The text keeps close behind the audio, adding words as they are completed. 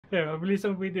Yeah, mabilis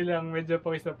ang video lang. Medyo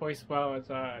pawis na pawis pa ako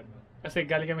sa ano. Kasi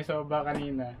galing kami sa baba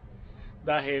kanina.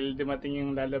 Dahil dumating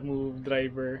yung Lalamove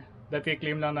driver. Dati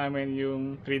claim lang namin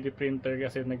yung 3D printer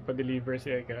kasi nagpa-deliver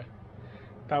si Ekha.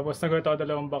 Tapos nagulat ako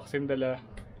 2 box yung dala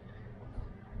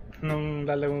nung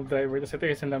Lalamove driver. Tapos ito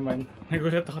yung isang laman.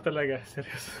 Nagulat ako talaga.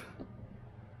 Seryoso.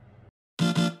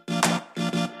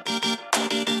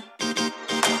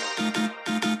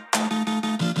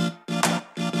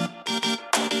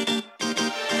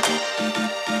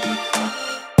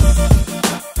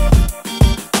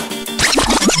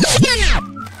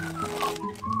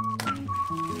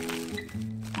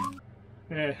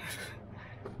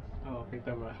 Oh,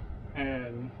 kita ba?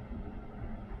 And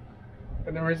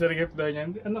anniversary gift daw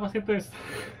niyan. Ano kasi ito?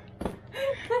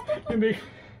 Hindi.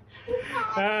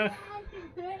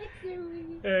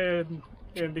 And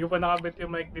hindi ko pa nakabit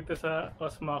yung mic dito sa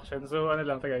Osmo Action. So ano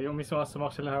lang taga, yung mismo Osmo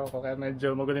Action lang ako kaya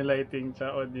medyo magulo yung lighting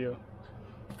sa audio.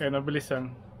 Kaya mabilis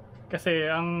lang. Kasi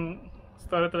ang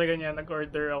story talaga niya,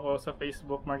 nag-order ako sa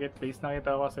Facebook Marketplace.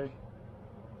 Nakita ko kasi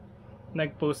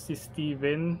nag-post si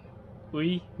Steven.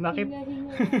 Uy,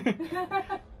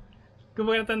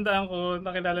 Kung natandaan ko,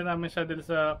 nakilala namin siya dahil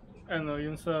sa ano,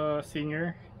 yung sa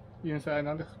singer, yung sa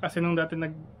ano, kasi nung dati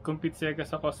nag-compete siya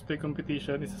sa cosplay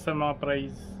competition, isa sa mga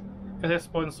prize. Kasi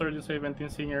sponsor yung sa event yung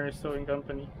singer sewing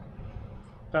company.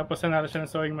 Tapos nanalo siya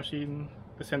ng sewing machine.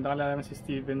 Tapos yung nakilala namin si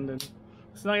Steven dun.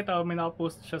 Tapos nakita ko, may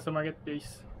nakapost siya sa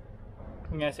marketplace.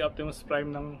 Yung nga si Optimus Prime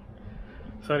ng,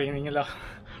 sorry, hindi nila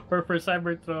for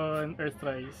Cybertron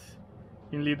Earthrise.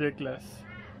 Yung leader class.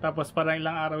 Tapos parang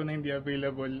ilang araw na hindi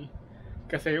available.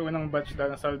 Kasi yung unang batch daw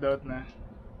na sold out na.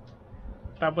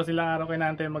 Tapos ilang araw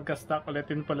kinantay magka-stock ulit.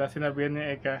 Yun pala, sinabihan ni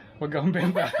Ekha, huwag kang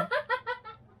benta.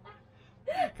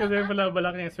 Kasi pala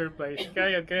balak niya yung surprise.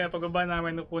 Kaya pagbaba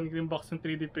namin, nukunin ko yung box ng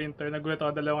 3D printer. Nagulat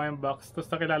ako 2 yung box. Tapos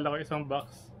nakilala ko isang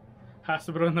box.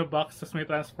 Hasbro na box. Tapos may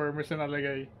Transformers na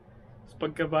nalagay. Tapos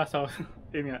pagkabasa ko,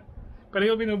 yun nga. Kung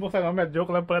yung binubuksan ko,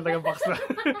 joke lang pala talaga box na.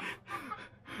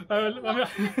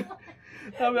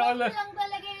 Sabi ako lang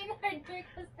talaga yung hardware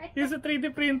ko sa'yo. yung sa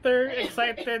 3D printer,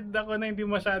 excited ako na hindi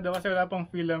masyado kasi wala pang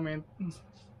filament.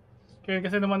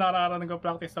 Kasi naman nakaraaraw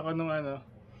nagpa-practice ako nung ano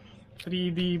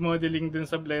 3D modeling dun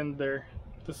sa Blender.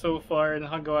 So far,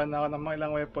 nakagawa na ako ng mga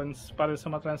ilang weapons para sa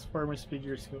mga Transformers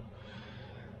figures ko.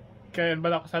 Kaya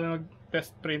bala ko sana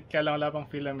mag-test print kaya lang wala pang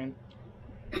filament.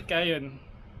 Kaya yun.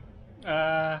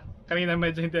 Kanina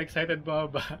medyo hindi excited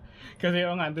bumaba. Kasi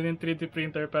nga, doon yung 3D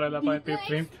printer para wala pang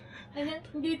print.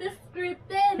 Hindi to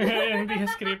scripted. Hindi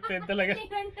scripted talaga.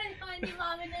 Hindi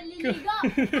kami naliligo.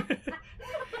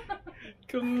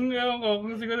 Kung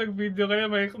siguro nag-video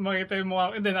kayo, may makita yung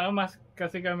mukha. Hindi, nakamask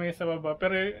kasi kami sa baba.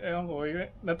 Pero ewan ko,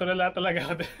 natulala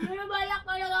talaga ako. Pero balak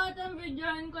ko lang ako itong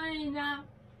videohan ko kanina.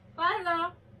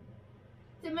 Para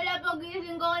simula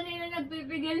pag-gising ko kanina,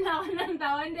 nagpipigil na ako ng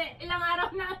tawa. Hindi, ilang araw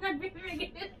na ako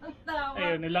nagpipigil ng tawa.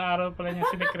 Ayun, ilang araw pala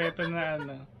yung sinikreto na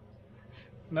ano.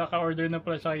 Naka-order na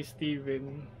pala siya kay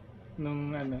Steven.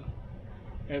 Nung ano,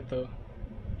 eto.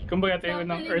 Kumbaga tayo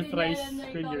ng Earthrise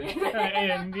figure.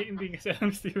 Ayun, hindi kasi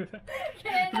alam Steven.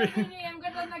 Kaya nag-PM ko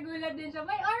na nagulat din siya.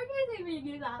 May order si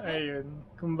Miggy sa akin. Ayun,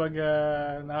 kumbaga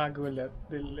nakagulat.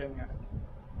 Dahil nga.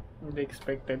 Hindi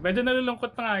expected. Medyo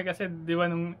nalulungkot na nga kasi di ba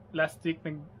nung last week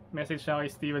nag-message siya kay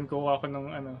Steven, kukuha ko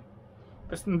nung ano.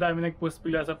 Tapos ang dami nag-post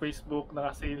bigla sa Facebook,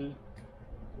 naka-sale.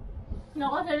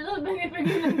 Naka-sale, so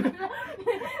binipigilan ko na.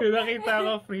 Nakita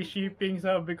ko free shipping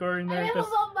sa corner. Alam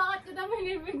mo ba bakit ko na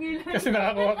binipigilan? Kasi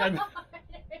nakakuha ka na.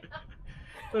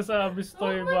 Tapos sa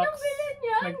Toy Box,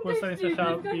 nag-post na sa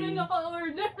Shopee.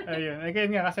 Ayun, kaya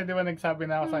nga kasi di ba nagsabi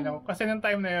na ako sa kanya. Kasi nung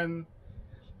time na yun,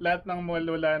 lahat ng mall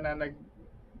wala na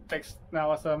text na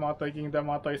ako sa mga Toy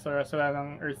Kingdom, mga Toys R Us, wala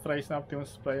ng Earthrise na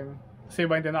Optimus Prime. Kasi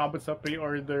iba hindi nakabot sa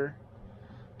pre-order.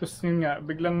 Tapos yun nga,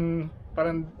 biglang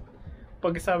parang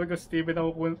pag sabi ko Steven na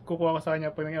kukuha ko sa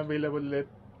kanya pag available ulit,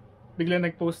 biglang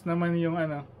nag-post naman yung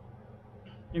ano,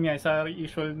 yun nga, sa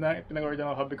usual na pinag-order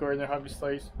ng Hobby Corner, Hobby's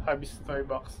Toy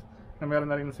Box, na meron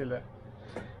na rin sila.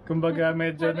 Kumbaga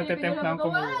medyo natitempt na ang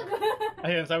kumuha.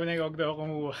 Ayun, sabi niya huwag daw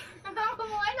kumuha.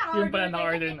 Yun pala,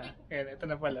 na-order na. Ayan, ito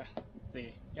na pala.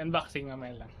 Sige, unboxing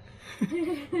mamaya lang.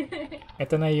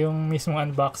 Ito na yung mismong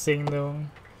unboxing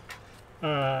ng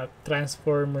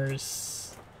Transformers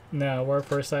na War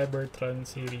for Cybertron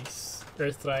series.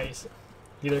 Earthrise,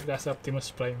 leader class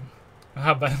Optimus Prime. Ang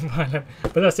haba ng pangalan.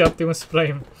 Basta si Optimus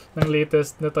Prime ng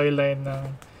latest na toy line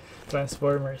ng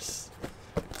Transformers.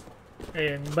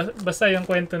 Ayun, basta yung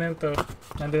kwento nito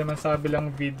nandun naman sa kabilang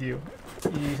video.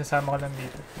 Isasama ko lang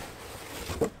dito.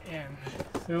 Ayan.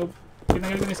 So,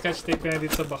 pinanggal ko yung scotch tape na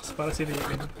dito sa box para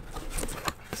silipin.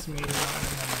 Tapos may ano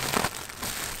naman.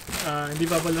 Hindi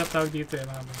pa pala tawag dito eh,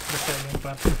 mga boss. Basta yung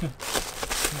parang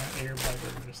na air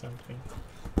bubble or something.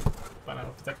 Para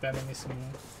maprotektahan ng mismong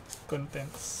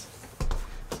contents.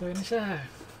 So yun siya.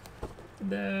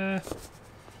 The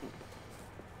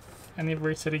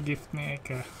anniversary gift ni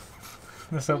Ekha.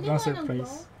 Na sobrang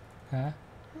surprise. Ha?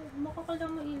 Mukha ka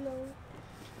lang mailaw.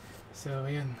 So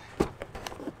yun.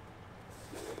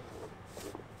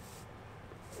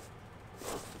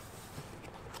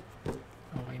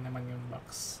 Okay naman yung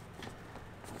box.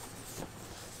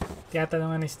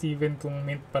 Tiyatanungan ni Steven kung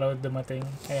mint pa raw dumating.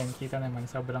 Ayan, kita naman,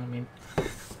 sobrang mint.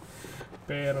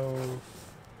 Pero,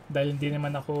 dahil hindi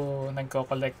naman ako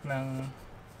nagko-collect ng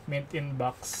mint in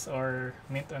box or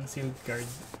mint on sealed card,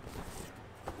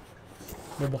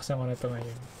 bubuksan ko na ito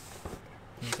ngayon.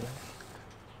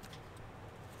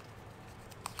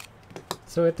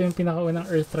 So, ito yung pinakaunang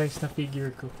Earthrise na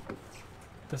figure ko.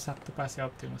 Ito sakto pa si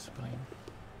Optimus Prime.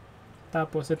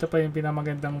 Tapos, ito pa yung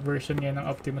pinamagandang version niya ng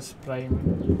Optimus Prime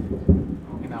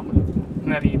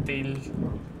na retail.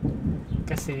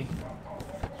 Kasi,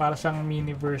 para siyang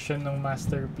mini version ng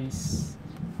Masterpiece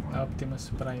na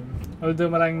Optimus Prime.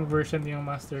 Although maraming version yung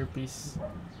Masterpiece.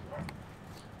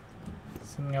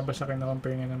 Saan nga ba siya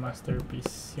kina-compare niya ng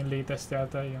Masterpiece? Yung latest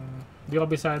yata, yung... Hindi ko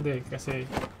bisado eh, kasi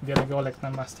hindi nag-collect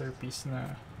ng Masterpiece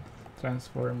na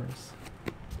Transformers.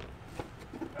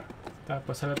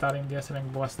 Tapos halata rin diya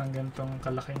silang bukas ng gantong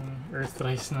kalaking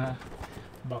Earthrise na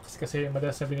box. Kasi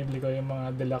madalas na binibili ko yung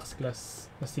mga deluxe class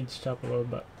na Siege Chopper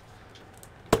ba.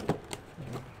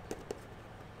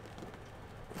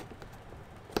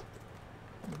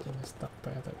 Medyo na-stuck pa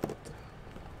yata dito.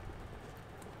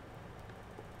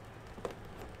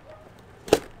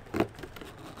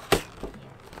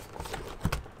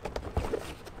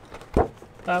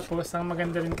 Tapos, ang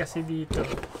maganda rin kasi dito,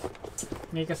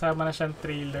 may kasama na siyang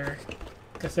trailer.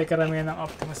 Kasi karamihan ng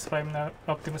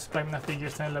Optimus Prime na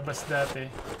figures na labas dati,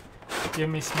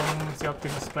 yung mismong si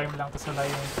Optimus Prime lang, tapos wala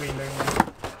yung trailer niya.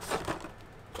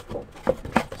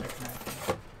 Check natin.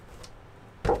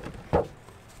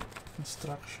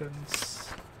 Instructions.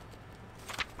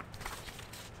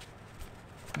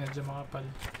 Medyo makapal.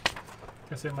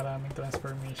 Kasi maraming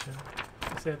transformation.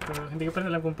 Kasi ito, hindi ko pa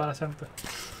alam kung para saan to.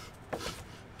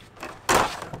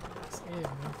 Ayan,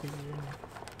 yung figure niya.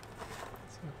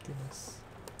 Si Optimus.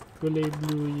 Kulay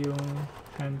blue yung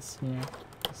hands niya.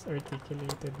 Tapos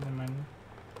articulated naman.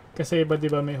 Kasi iba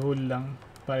diba may hole lang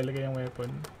para ilagay yung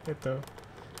weapon. Ito,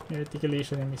 yung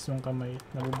articulation ng mismong kamay.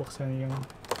 Nabubuksan yung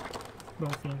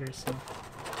long fingers niya.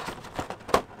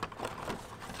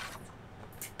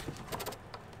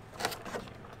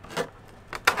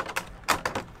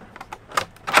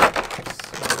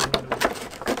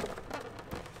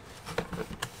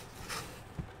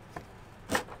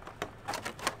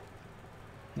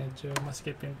 Medyo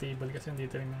maskip yung table kasi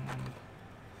dito rin yung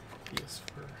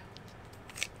PS4.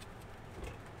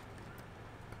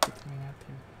 Tignan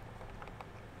natin.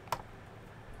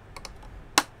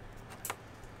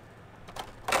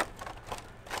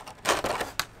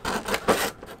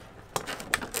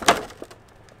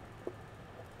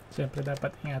 Siyempre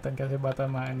dapat ingatan kasi bata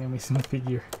maan yung mismo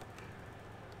figure.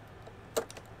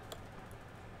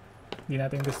 Hindi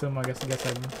natin gusto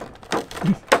magasgasan.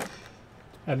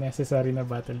 Unnecessary na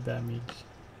battle damage.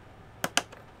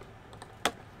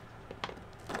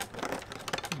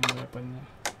 Yung weapon niya.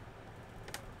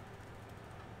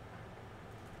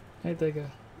 Ay, teka.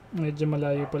 Medyo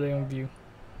malayo pala yung view.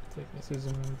 Teka,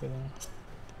 suzoom in pa lang.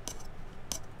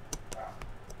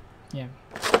 Yan.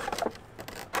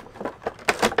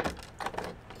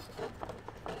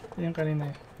 Yung kanina,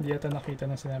 hindi yata nakita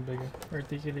na sinabi ko.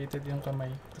 Articulated yung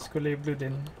kamay. Tapos kulay blue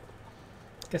din.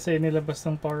 Kasi nilabas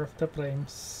ng Power of the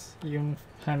Primes, yung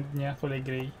hand niya kulay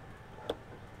gray.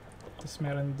 Tapos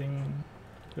meron ding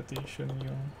rotation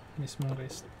yung mismong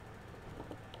wrist.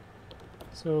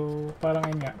 So, parang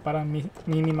yun nga, parang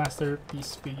mini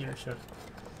masterpiece figure siya.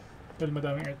 Dahil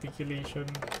madaming articulation,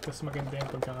 tapos maganda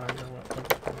yung pagkakagawa,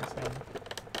 pagkakadesign.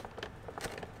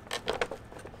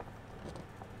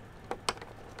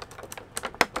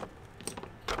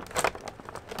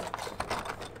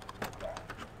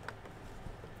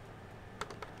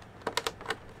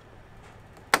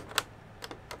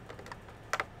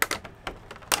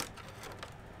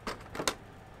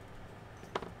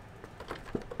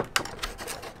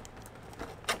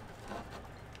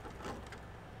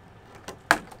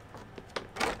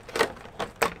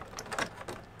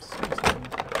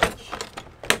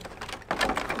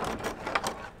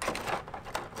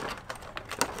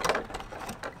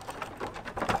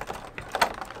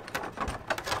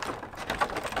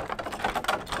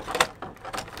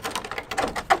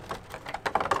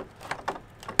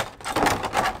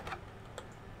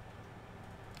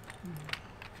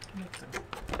 Ito.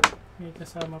 May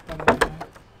kasama pa na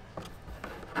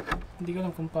hindi ko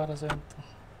lang kung para saan to.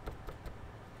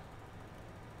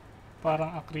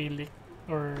 Parang acrylic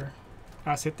or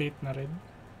acetate na red.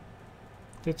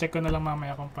 Check ko na lang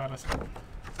mamaya kung para saan.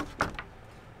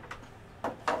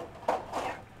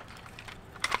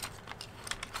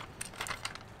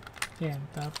 Yan,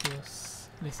 tapos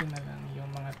listen na lang yung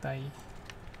mga tie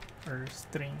or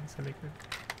string sa likod.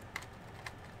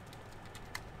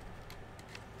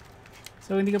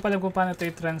 So hindi ko pa alam kung paano ito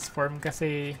i-transform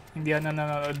kasi hindi ako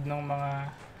nanonood ng mga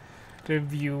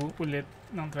review ulit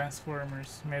ng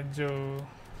Transformers. Medyo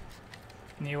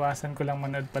iniiwasan ko lang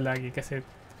manood palagi kasi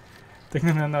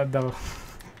tingnan nanonood ako.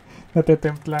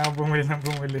 Natitempt lang ako bumili ng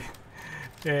bumili.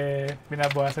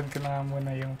 Binabawasan ko na nga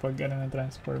muna yung pag ng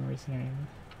Transformers ngayon.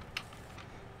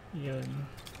 Yun.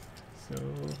 So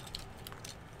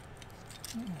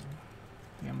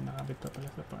tingnan mo, nakabit pa pala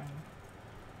sa paan.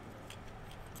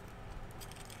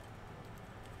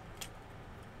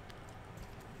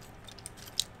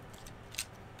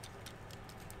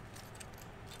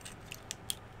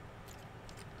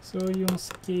 So yung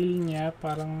scale niya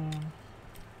parang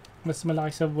mas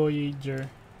malaki sa Voyager.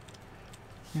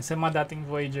 Yung sa mga dating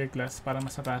Voyager class para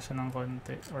mas mataas siya ng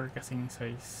konti or kasing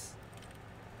size.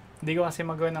 Hindi ko kasi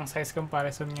magawa ng size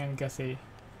comparison ngayon kasi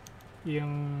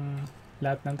yung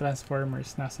lahat ng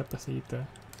Transformers nasa pasita.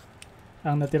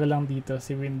 Ang natira lang dito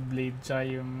si Windblade tsaka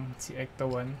yung si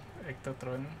Ecto 1,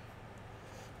 Ectotron.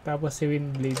 Tapos si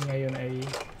Windblade ngayon ay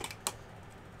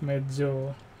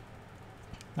medyo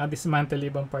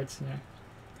na-dismantle ibang parts niya.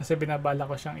 Kasi binabala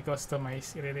ko siyang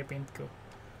i-customize, i-repaint ko.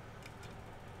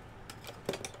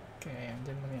 Okay,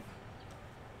 andyan mo yan.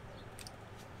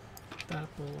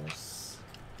 Tapos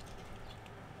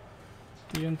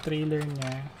ito yung trailer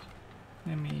niya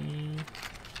na may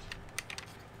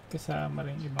kasama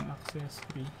rin ibang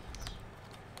accessory.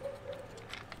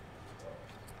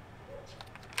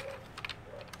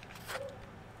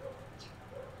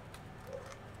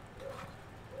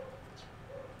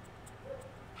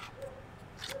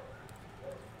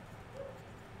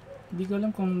 Hindi ko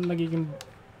alam kung nagiging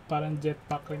parang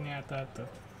jetpack rin yata ito.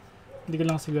 Hindi ko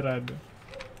lang sigurado.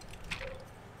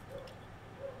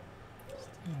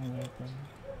 Yung weapon.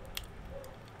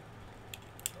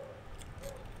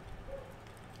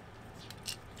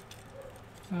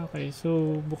 Okay,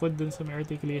 so bukod dun sa may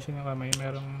articulation ng kamay,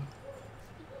 merong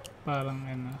parang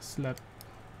slot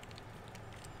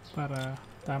para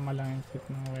tama lang yung fit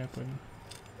ng weapon.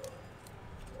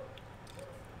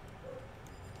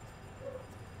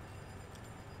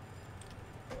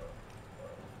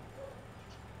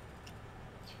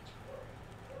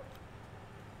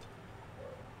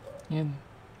 Yan.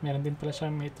 Meron din pala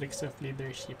siyang matrix of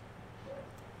leadership.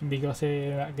 Hindi ko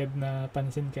kasi agad na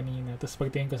pansin kanina. Tapos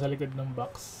pagtingin ko sa likod ng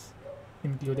box,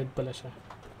 included pala siya.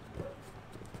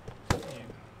 Ayan.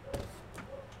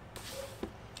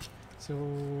 So,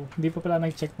 hindi pa pala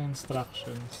nag-check ng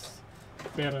instructions.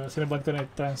 Pero sinabad ko na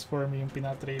transform yung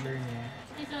pina-trailer niya.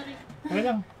 Ay, sorry. Okay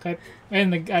lang. Kahit,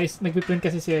 ayun, nag-print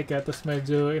kasi si Ekha. Tapos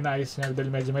medyo inaayos niya dahil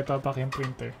medyo may topak yung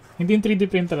printer. Hindi yung 3D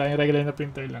printer lang, yung regular na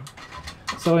printer lang.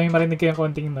 So, may marinig kayong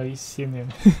konting noise. Yun.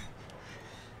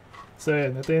 So,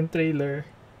 yun. Ito yung trailer.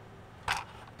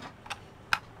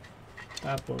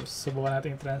 Tapos, subukan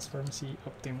natin transform si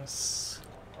Optimus.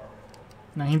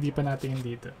 Nang hindi pa natin yung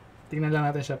dito. Tingnan lang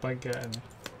natin siya pag,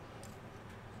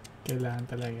 kailangan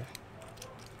talaga.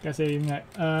 Kasi yun nga,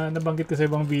 nabanggit ko sa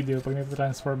ibang video, pag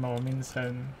nag-transform ako,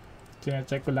 minsan,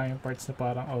 check ko lang yung parts na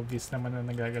parang obvious naman na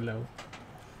nagagalaw.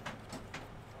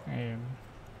 Ayun.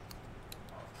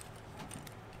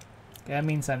 Kaya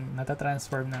minsan,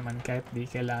 nata-transform naman kahit di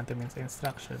kailangan natin sa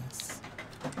instructions.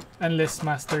 Unless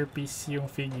masterpiece yung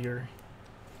figure.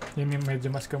 Yun yung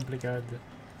medyo mas komplikado.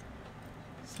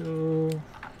 So,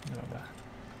 ano ba?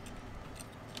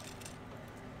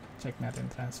 Check natin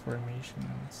transformation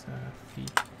sa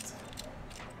feet.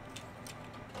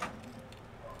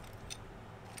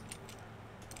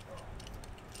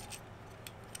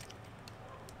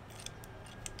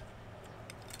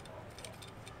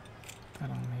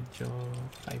 Parang medyo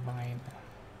kaiba ngayon.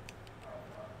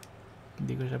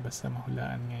 Hindi ko siya basta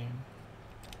mahulaan ngayon.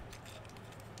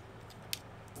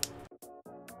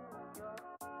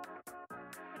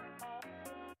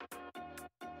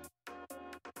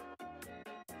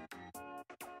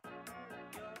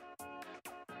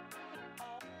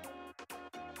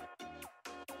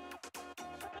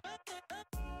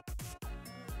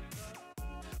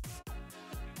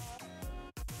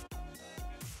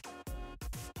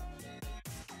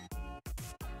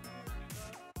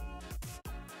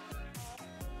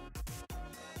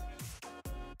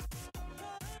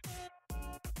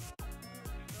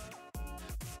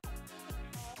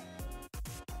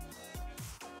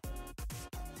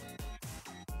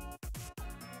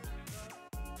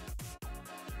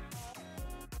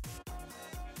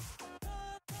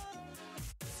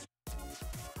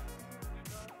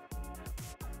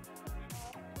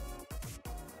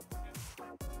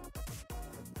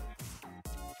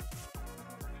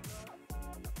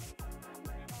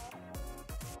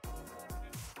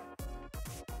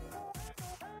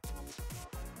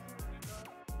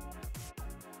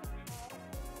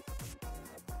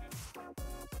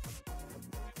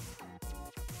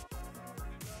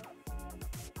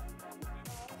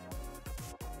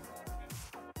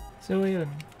 So ayun,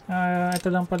 ito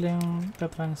lang pala yung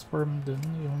ta-transform dun,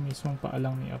 yung mismong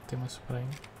paalang ni Optimus Prime.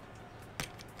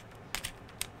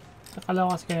 Akala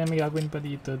ko kasi kaya may gagawin pa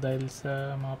dito dahil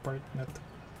sa mga part na to.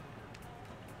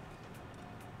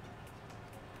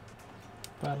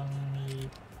 Parang may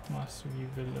mga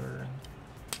swivel or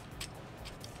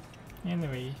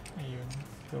anyway, ayun.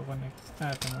 So connect.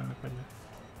 Ito muna pala.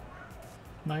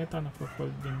 Nakita ko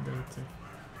na-fold din daw ito.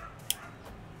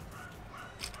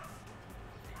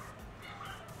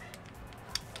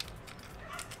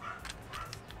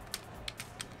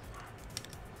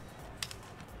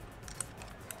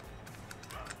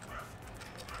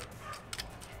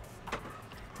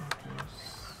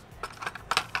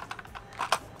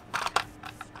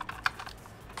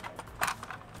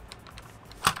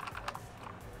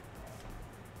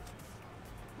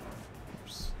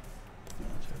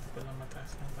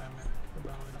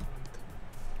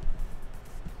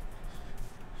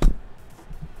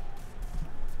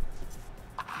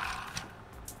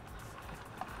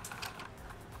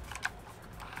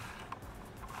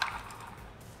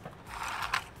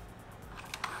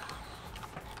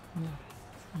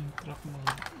 Yung truck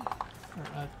mode or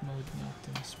alt mode ng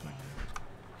Optimus Prime.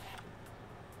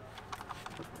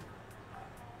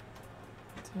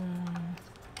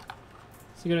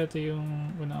 Siguro ito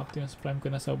yung unang Optimus Prime ko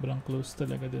na sobrang close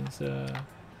talaga dun sa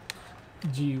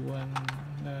G1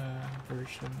 na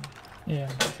version. Yeah.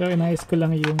 So inayos ko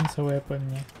lang yung sa weapon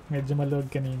niya. Medyo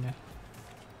maluwag kanina.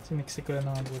 Siniksik ko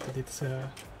lang ng buti dito sa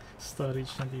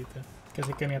storage na dito.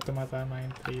 Kasi kanina tumatama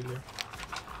yung trailer.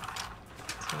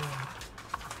 So,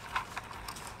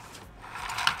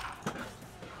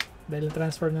 dahil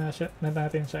transform na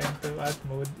natin siya into alt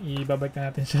mode, ibabalik na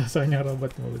natin siya sa kanyang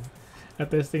robot mode. At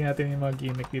testing natin yung mga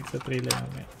gimmick dito sa trailer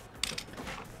namin.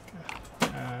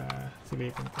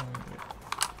 Sige, ipin ko muna.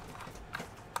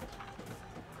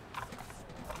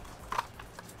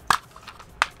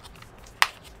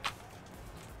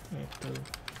 Ito.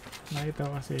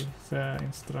 Nakita ko kasi sa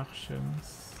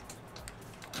instructions.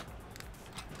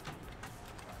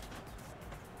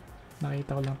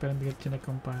 Nakita ko lang pero hindi ko chinek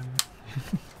kung paano.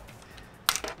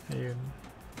 Ayun.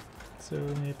 So,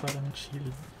 may parang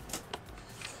shield.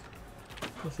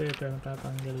 Kasi ito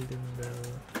natatanggal din daw.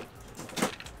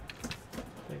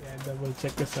 Teka, double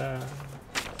check ko sa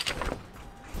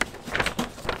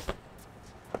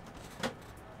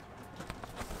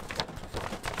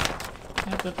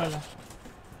ito pala.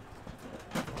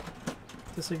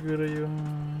 Ito siguro yung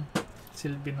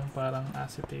silbi ng parang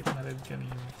acetate na red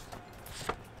kanina.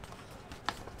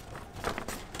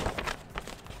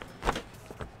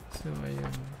 So,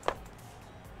 ayun.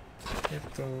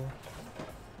 Ito.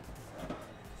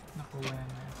 Nakuha na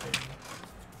natin.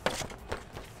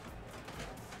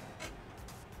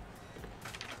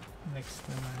 Next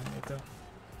naman, ito.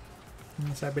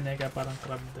 Yung sabi na Ekha, parang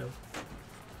crab daw.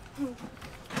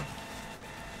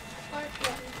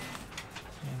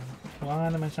 Ayan. Mukha nga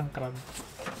naman siyang crab.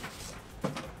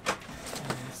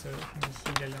 Ayan. So, ang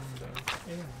sila lang daw.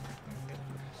 Ayan. Ang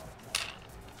galing na siya.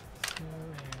 So,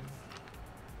 ayan.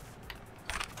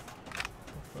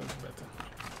 Pag ba ito?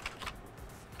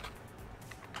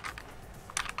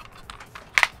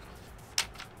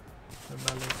 So,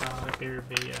 balay parang repair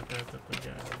bay yata ito pag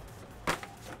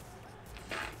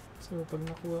so, pag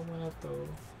nakuha mo na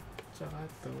ito, tsaka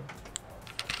ito,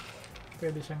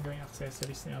 pwede siyang gawing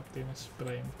accessories ni Optimus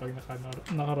Prime pag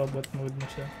naka-robot mode na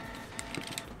siya.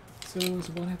 So,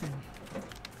 subukan natin.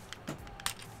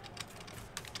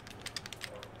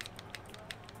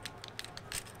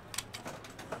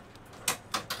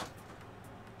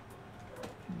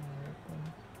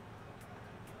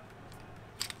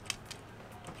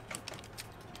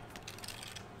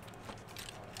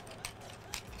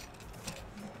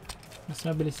 Mas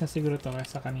mabilis na siguro to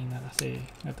kaysa kanina kasi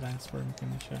na-transform ko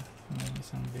na siya ng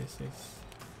isang beses.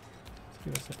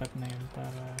 Siguro sapat na yun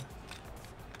para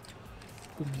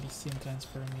kumilis yung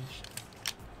transformation.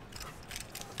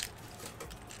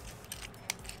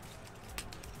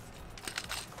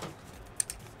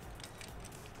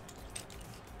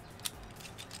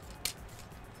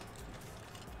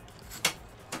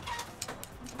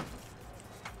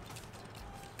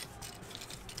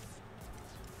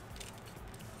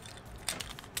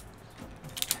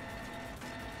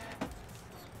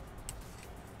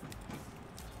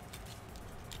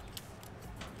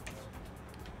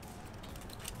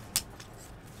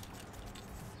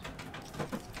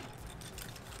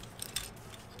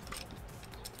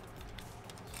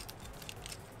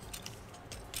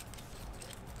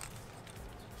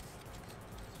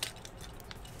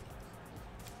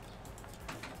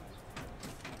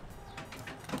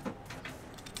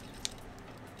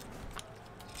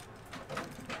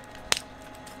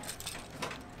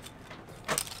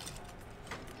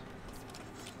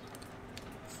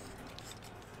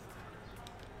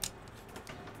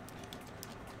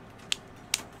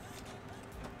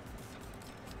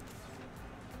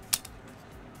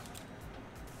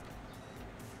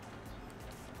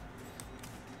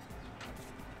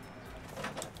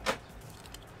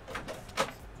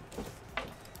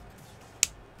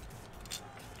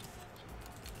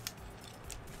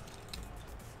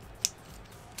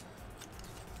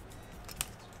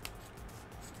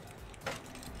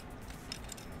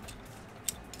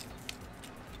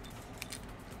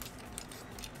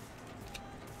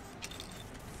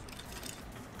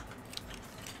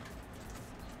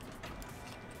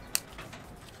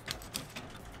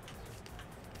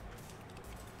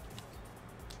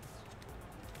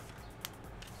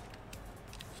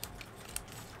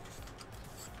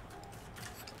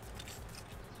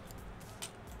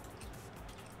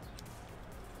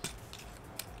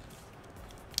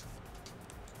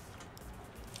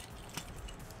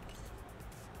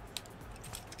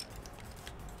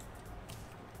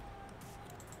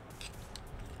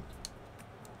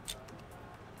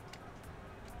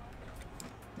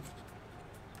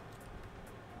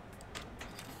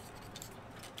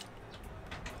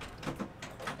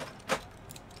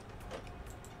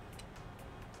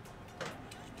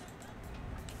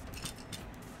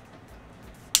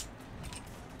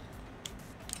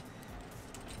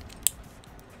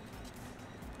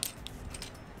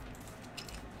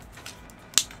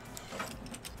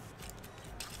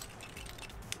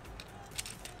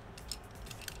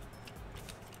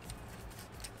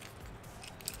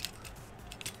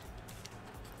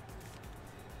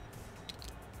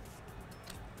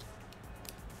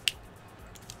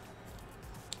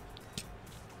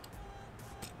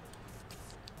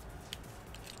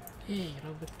 Yay!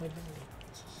 Robot mode lang ulit.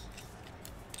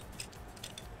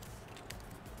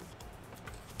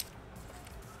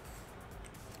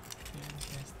 Yan,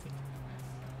 testing naman.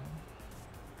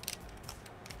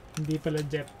 Hindi pala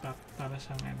jetpack. Para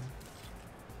siyang ano.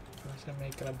 Para siyang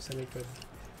may crab sa likod.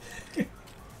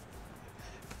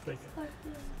 Like,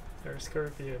 or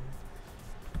scorpion.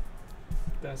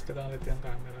 Taas ko lang ulit yung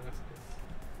camera kasi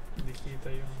hindi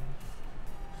kita yung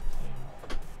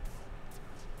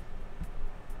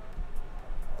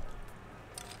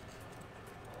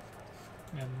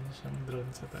ganun siyang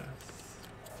drone sa taas.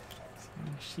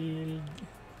 Yung shield.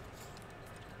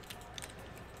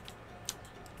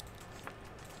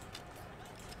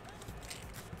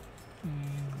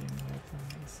 Hindi mo ito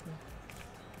na isa.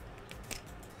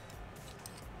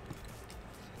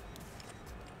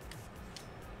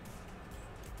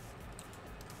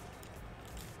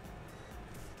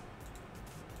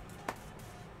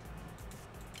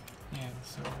 Yan,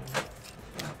 so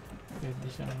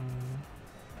pwede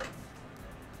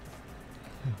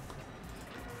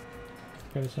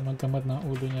siyang magkamot ng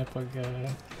ulo niya pag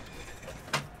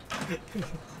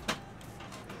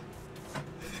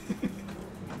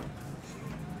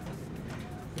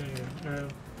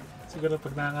siguro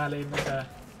pag nangangalay na siya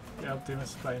si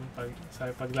Optimus Prime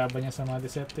sa paglaban niya sa mga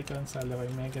Decepticons sa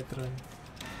kay Megatron,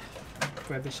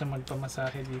 pwede siya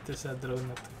magpamasahe dito sa drone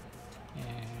na to.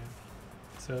 Ayan.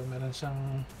 So meron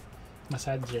siyang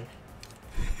massager.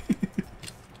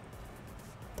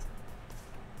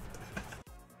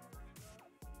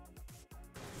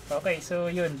 Okay, so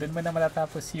yun, dun mo na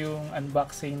matatapos yung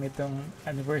unboxing nitong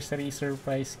anniversary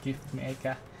surprise gift ni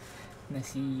Ekha na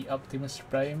si Optimus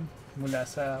Prime mula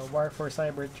sa War for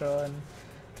Cybertron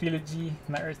Trilogy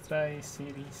na Earthrise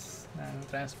series ng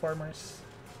Transformers.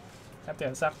 At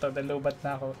yun, sakto, dalobat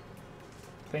na ako.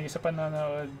 Thank you sa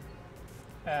panonood.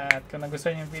 At kung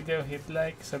nagustuhan yung video, hit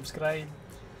like, subscribe,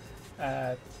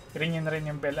 at ring nyo na rin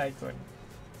yung bell icon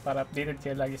para updated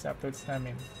kayo lagi sa uploads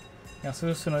namin. Yung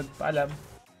susunod, paalam!